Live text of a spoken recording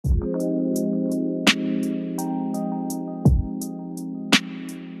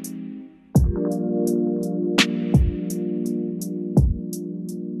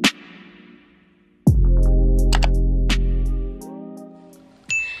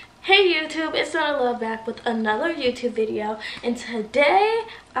Hey YouTube, it's Donna back with another YouTube video, and today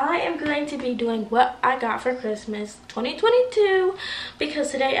I am going to be doing what I got for Christmas 2022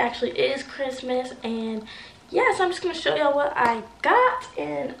 because today actually is Christmas. And yeah, so I'm just going to show y'all what I got.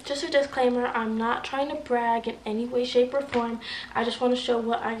 And just a disclaimer, I'm not trying to brag in any way, shape, or form. I just want to show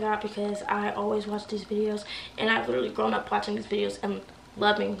what I got because I always watch these videos, and I've literally grown up watching these videos and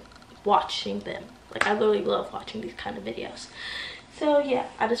loving watching them. Like, I literally love watching these kind of videos. So yeah,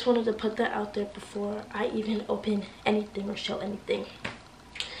 I just wanted to put that out there before I even open anything or show anything.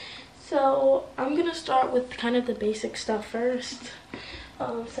 So I'm gonna start with kind of the basic stuff first.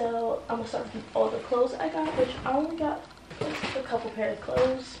 So I'm gonna start with all the clothes I got, which I only got a couple pairs of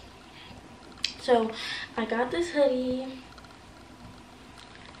clothes. So I got this hoodie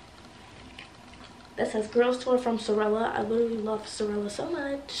that says Girls Tour from Zharia'elizabeth. I literally love Zharia'elizabeth so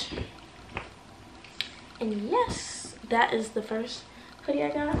much. And yes, that is the first hoodie I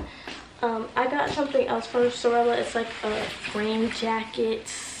got. I got something else from Zharia'elizabeth. It's like a frame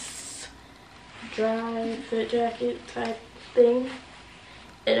jacket, dry fit jacket type thing.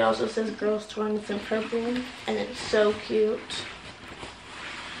 It also says Girls Tour and it's in purple, and it's so cute.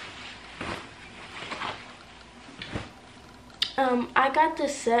 I got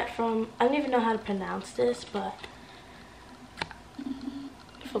this set from, I don't even know how to pronounce this, but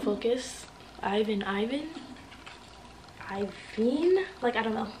for focus, Ivin, like, I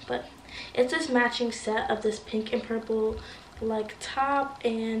don't know, but it's this matching set of this pink and purple like top,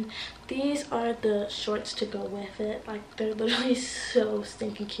 and these are the shorts to go with it. Like, they're literally so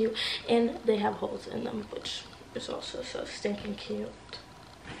stinking cute, and they have holes in them, which is also so stinking cute.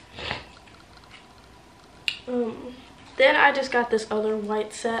 Then I just got this other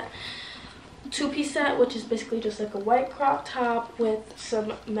white set, two-piece set, which is basically just like a white crop top with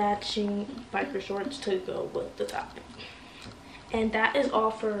some matching biker shorts to go with the top. And that is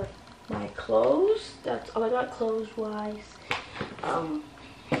all for my clothes. That's all I got clothes wise.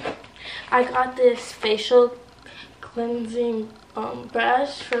 I got this facial cleansing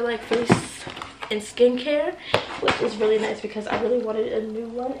brush for like face and skincare, which is really nice because I really wanted a new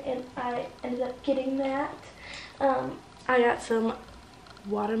one and I ended up getting that. I got some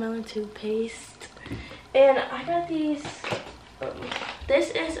watermelon toothpaste, and I got these. This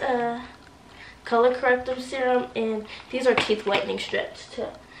is a color corrective serum, and these are teeth whitening strips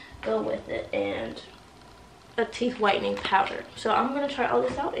to go with it, and a teeth whitening powder. So I'm gonna try all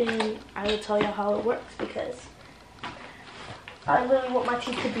this out and I will tell you how it works because I really want my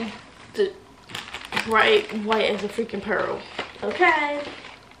teeth to be bright white as a freaking pearl. Okay,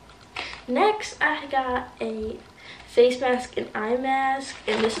 next I got a face mask and eye mask,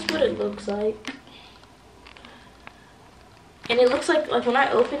 and this is what it looks like. And it looks like when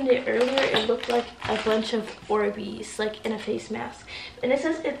I opened it earlier, it looked like a bunch of Orbeez, like in a face mask. And it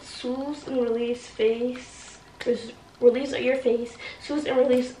says it soothes and relieves relieves your face, soothes and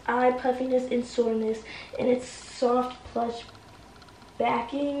relieves eye puffiness and soreness, and it's soft plush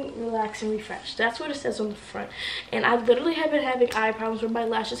backing, relax and refresh. That's what it says on the front. And I literally have been having eye problems where my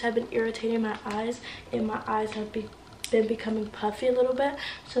lashes have been irritating my eyes, and my eyes have been becoming puffy a little bit,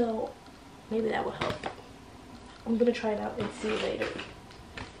 so maybe that will help. I'm gonna try it out and see later.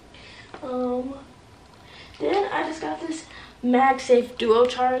 Then I just got this MagSafe Duo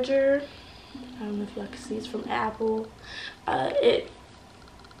charger. I don't know if y'all can see, it's from Apple. It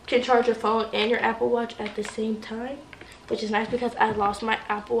can charge your phone and your Apple Watch at the same time, which is nice because I lost my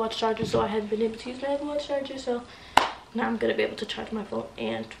Apple Watch charger, so I hadn't been able to use my Apple Watch charger. So now I'm gonna be able to charge my phone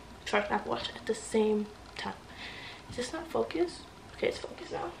and charge my Apple Watch at the same time. Is this not focused? Okay, it's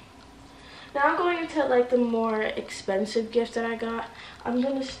focused now. Now I'm going into like the more expensive gifts that I got. I'm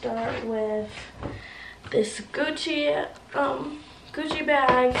gonna start with this Gucci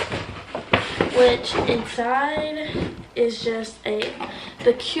bag, which inside is just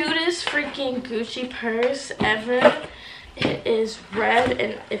the cutest freaking Gucci purse ever. It is red,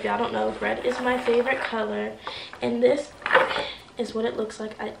 and if y'all don't know, red is my favorite color. And this is what it looks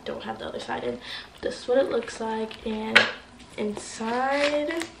like. I don't have the other side in. This is what it looks like, and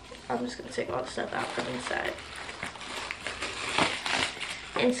inside, I'm just gonna take all the stuff out from inside.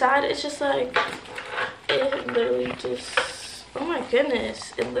 Inside, it's just like, it literally just, oh my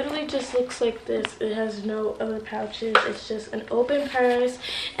goodness, it literally just looks like this. It has no other pouches. It's just an open purse,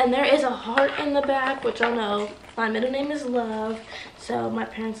 and there is a heart in the back, which I know my middle name is Love, so my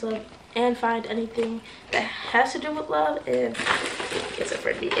parents love and find anything that has to do with love and it's a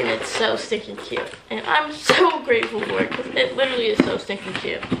for me, and it's so stinking cute, and I'm so grateful for it because it literally is so stinking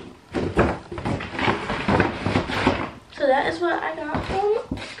cute. So that is what I got from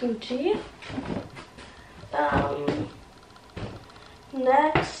Gucci.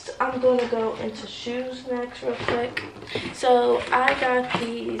 Next I'm going to go into shoes next real quick. So I got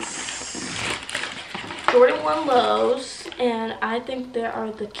these Jordan 1 lows, and I think they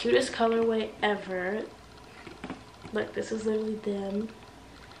are the cutest colorway ever. Like, this is literally them.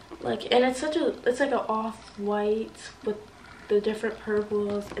 Like, and it's like an off-white with the different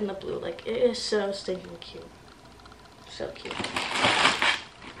purples and the blue. Like, it is so stinking cute. So cute.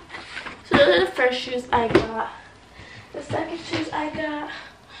 So those are the first shoes I got. The second shoes I got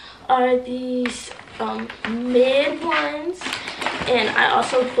are these mid ones, and I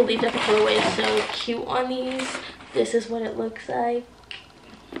also believe that the colorway is so cute on these. This is what it looks like.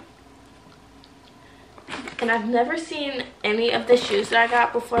 And I've never seen any of the shoes that I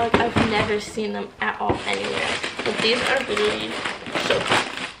got before. Like, I've never seen them at all anywhere. But these are literally so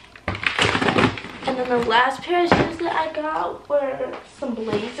cute. And then the last pair of shoes that I got were some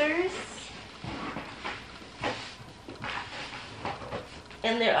blazers.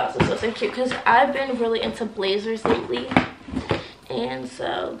 And they're also so cute because I've been really into blazers lately. And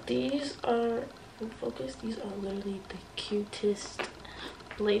so these are, focus, these are literally the cutest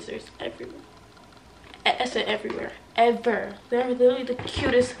blazers everywhere. I said everywhere. Ever. They're literally the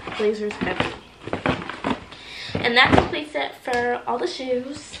cutest blazers ever. And that completes it for all the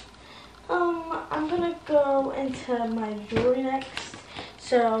shoes. I'm gonna go into my jewelry next.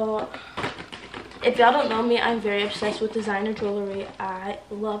 So if y'all don't know me, I'm very obsessed with designer jewelry. I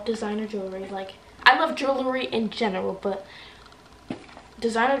love designer jewelry. Like, I love jewelry in general, but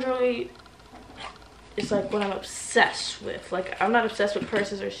designer jewelry is like what I'm obsessed with. Like, I'm not obsessed with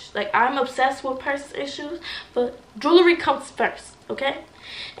purses or like, I'm obsessed with purses and shoes, but jewelry comes first, okay?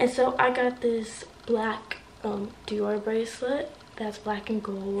 And so I got this black Dior bracelet that's black and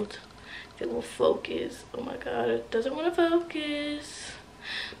gold. If it will focus. Oh my god, it doesn't want to focus.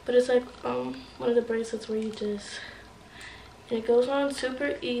 But it's like one of the bracelets where you just, and it goes on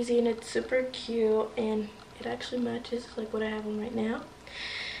super easy, and it's super cute, and it actually matches like what I have on right now.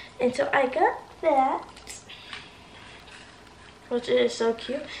 And so I got that, which is so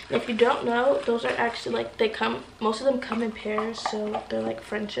cute. And if you don't know, those are actually like, they come, most of them come in pairs, so they're like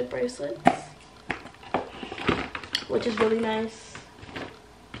friendship bracelets, which is really nice.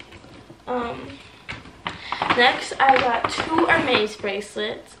 Next, I got two Hermes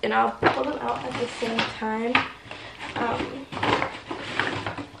bracelets, and I'll pull them out at the same time.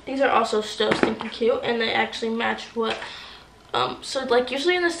 These are also so stinking cute, and they actually match what, so like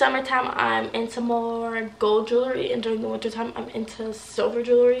usually in the summertime I'm into more gold jewelry, and during the wintertime I'm into silver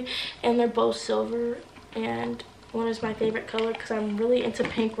jewelry, and they're both silver, and one is my favorite color because I'm really into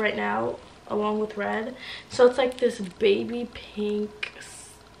pink right now along with red. So it's like this baby pink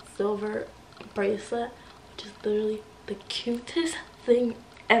silver bracelet, which is literally the cutest thing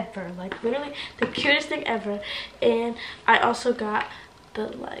ever. Like, literally the cutest thing ever. And I also got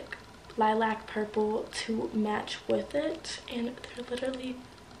the like lilac purple to match with it, and they're literally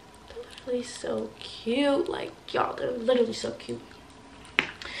so cute. Like, y'all, they're literally so cute.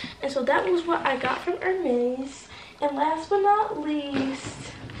 And so that was what I got from Hermes. And last but not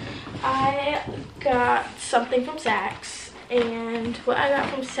least, I got something from Saks. And what I got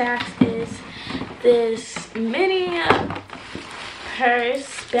from Saks is this mini purse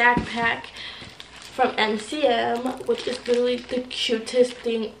backpack from MCM, which is literally the cutest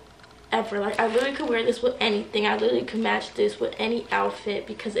thing ever. Like, I literally could wear this with anything. I literally could match this with any outfit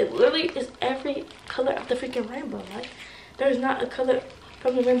because it literally is every color of the freaking rainbow. Like, there's not a color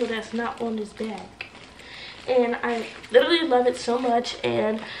from the rainbow that's not on this bag. And I literally love it so much.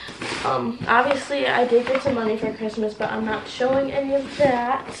 And obviously I did get some money for Christmas, but I'm not showing any of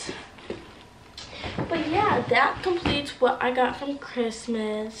that. But yeah, that completes what I got from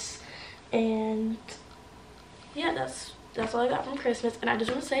Christmas. And yeah, that's all I got from Christmas. And I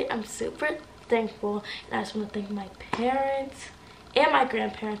just want to say I'm super thankful, and I just want to thank my parents and my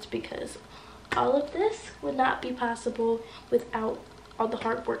grandparents, because all of this would not be possible without all the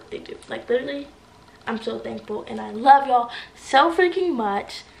hard work they do. Like, literally, I'm so thankful, and I love y'all so freaking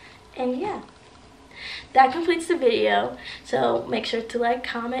much. And yeah, that completes the video. So make sure to like,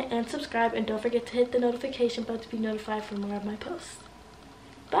 comment, and subscribe, and don't forget to hit the notification bell to be notified for more of my posts.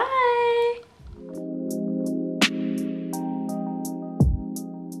 Bye.